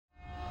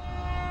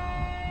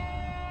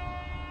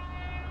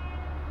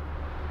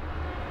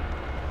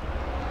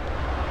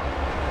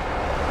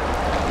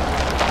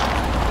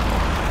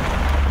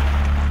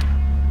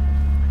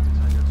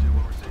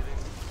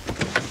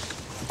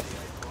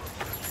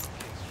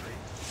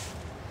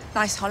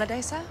Nice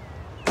holiday, sir?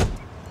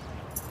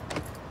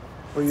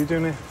 What are you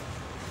doing here?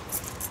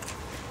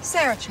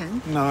 Sarah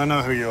Chen. No, I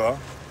know who you are.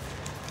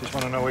 Just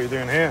want to know what you're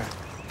doing here.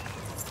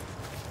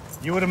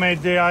 You would have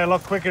made DI a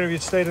lot quicker if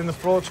you'd stayed in the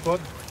fraud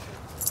squad.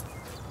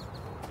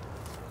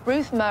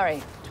 Ruth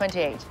Murray,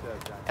 28,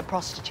 a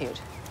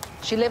prostitute.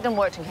 She lived and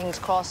worked in King's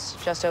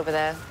Cross, just over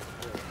there.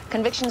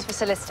 Convictions for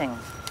soliciting.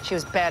 She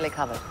was barely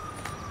covered.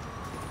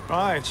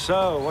 Right,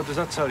 so what does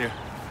that tell you?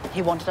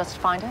 He wanted us to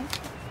find her?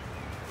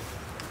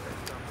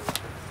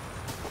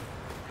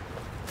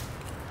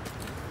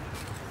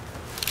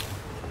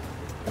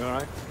 You all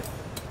right?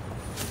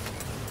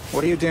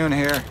 What are you doing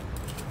here?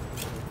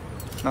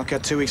 Not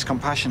get 2 weeks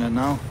compassionate,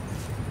 no?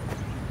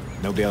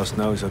 Nobody else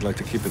knows. I'd like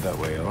to keep it that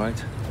way, all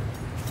right?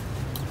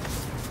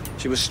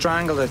 She was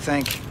strangled, I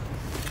think.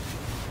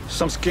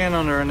 Some skin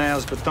under her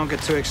nails, but don't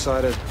get too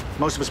excited.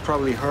 Most of it's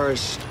probably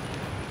hers.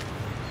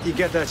 You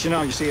get that, you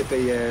know, you see it,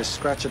 they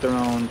scratch at their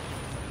own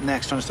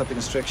necks trying to stop the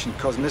constriction,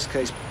 caused in this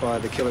case by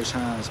the killer's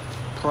hands.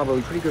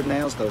 Probably pretty good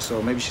nails, though,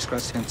 so maybe she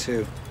scratched him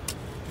too.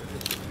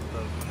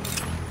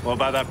 What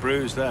about that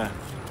bruise there?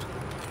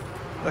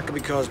 That could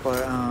be caused by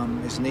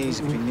his knees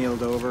if he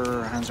kneeled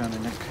over or hands around the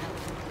neck.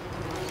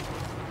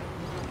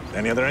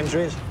 Any other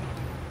injuries?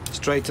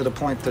 Straight to the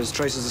point, there's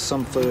traces of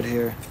some fluid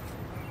here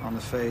on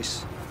the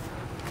face.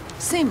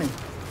 Semen.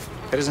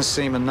 It isn't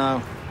semen,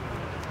 no.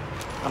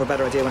 I'll have a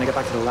better idea when I get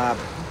back to the lab.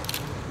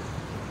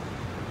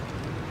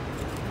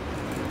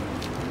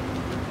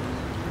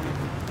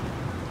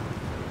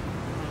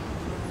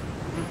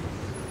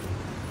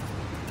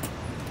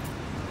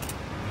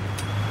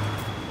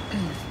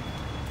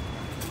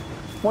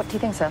 What do you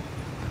think, sir?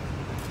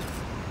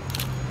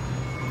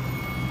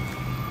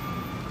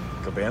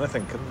 Could be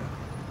anything, couldn't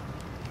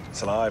it?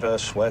 Saliva,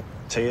 sweat,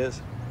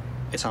 tears.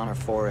 It's on her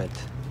forehead.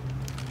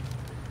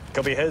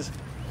 Could be his.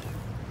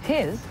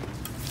 His?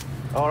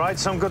 All right,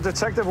 some good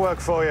detective work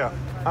for you.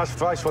 Ask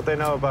twice what they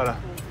know about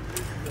her.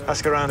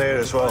 Ask around here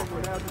as well.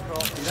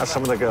 Ask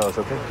some of the girls,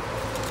 okay?